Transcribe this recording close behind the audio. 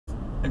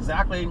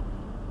exactly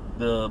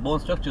the bone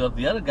structure of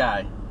the other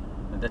guy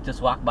that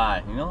just walked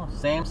by. You know,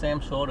 same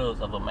shoulders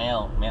of a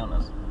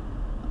maleness.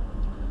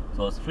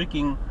 So it's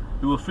freaking.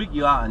 It will freak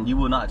you out, and you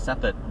will not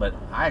accept it. But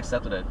I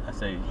accepted it. I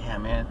say, yeah,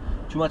 man,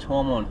 too much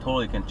hormone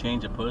totally can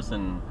change a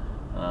person,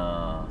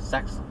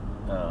 sex,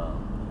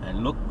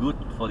 and look good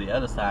for the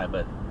other side.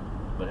 But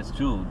it's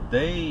true.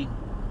 They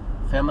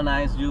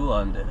feminize you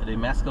and they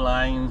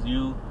masculinize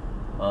you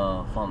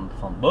from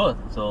birth.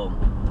 So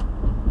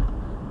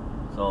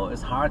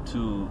it's hard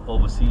to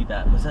oversee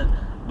that.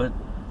 But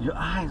your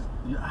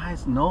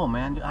eyes know,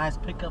 man. Your eyes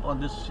pick up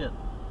on this shit.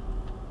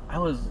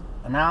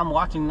 Now I'm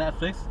watching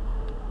Netflix.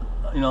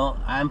 You know,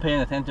 I'm paying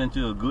attention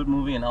to a good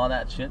movie and all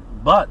that shit.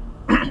 But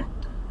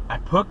I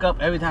perk up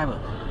every time.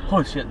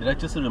 Holy shit! Did I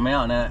just see the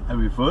mail? And then I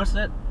reverse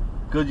it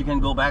because you can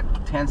go back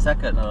 10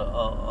 seconds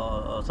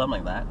or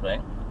something like that,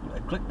 right? I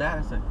click that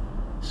and say,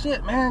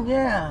 shit, man,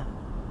 yeah,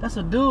 that's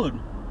a dude.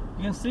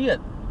 You can see it.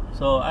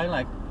 So I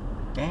like,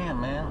 damn,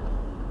 man.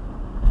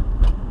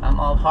 I'm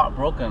all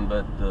heartbroken,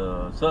 but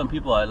certain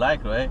people I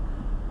like, right?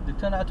 They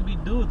turn out to be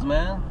dudes,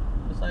 man.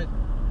 It's like,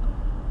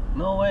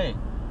 no way.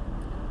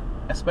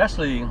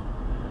 Especially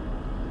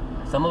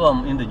some of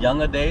them in the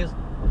younger days,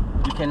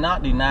 you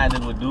cannot deny they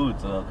were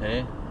dudes,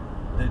 okay?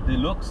 They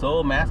look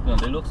so masculine.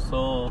 They look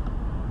so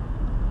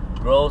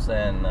gross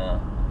and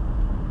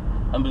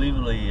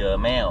unbelievably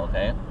male,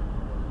 okay?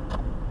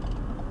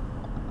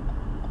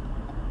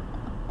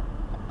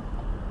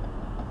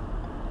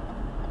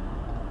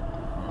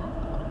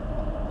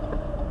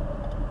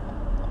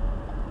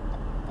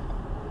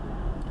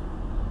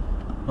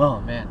 Oh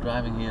man,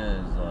 driving here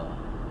is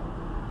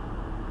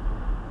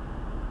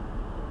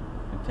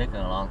been taking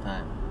a long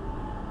time.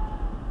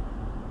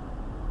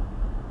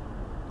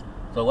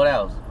 So what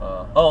else?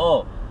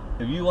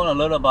 If you want to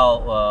learn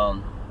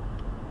about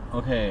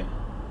okay,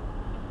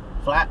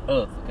 flat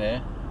Earth,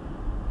 okay,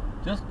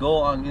 just go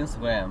on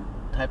Instagram,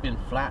 type in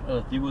flat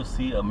Earth. You will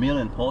see a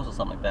million posts or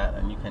something like that,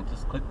 and you can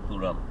just click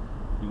through them.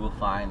 You will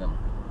find them,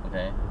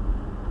 okay.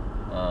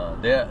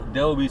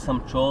 There will be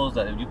some trolls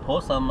that if you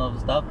post some of the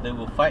stuff, they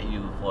will fight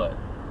you for it.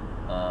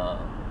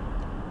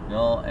 You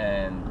know,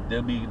 and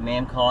they'll be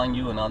name calling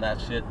you and all that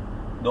shit.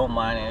 Don't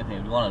mind anything.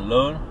 If you want to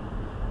learn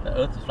the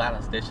Earth is flat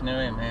and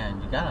stationary,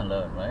 man, you gotta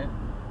learn, right?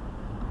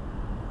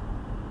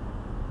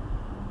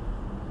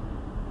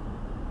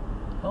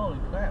 Holy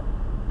crap!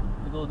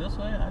 You go this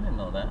way? I didn't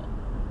know that.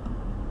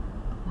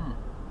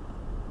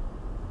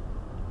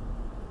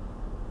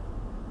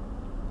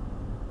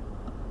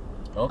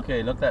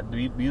 Okay, look at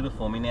that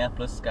beautiful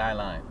Minneapolis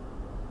skyline,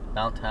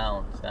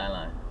 downtown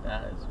skyline.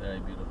 That is very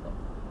beautiful.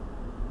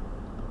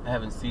 I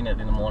haven't seen it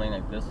in the morning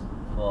like this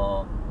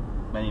for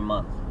many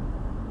months.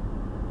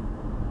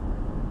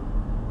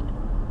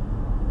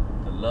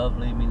 The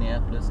lovely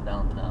Minneapolis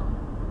downtown.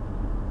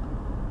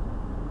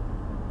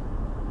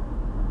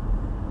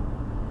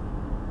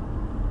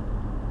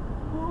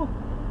 Woo.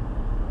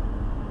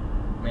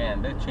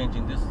 Man, they're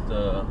changing this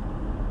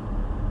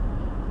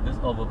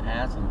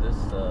overpass and this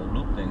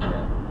loop thing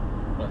here.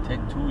 It's gonna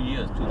take 2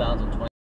 years, 2020.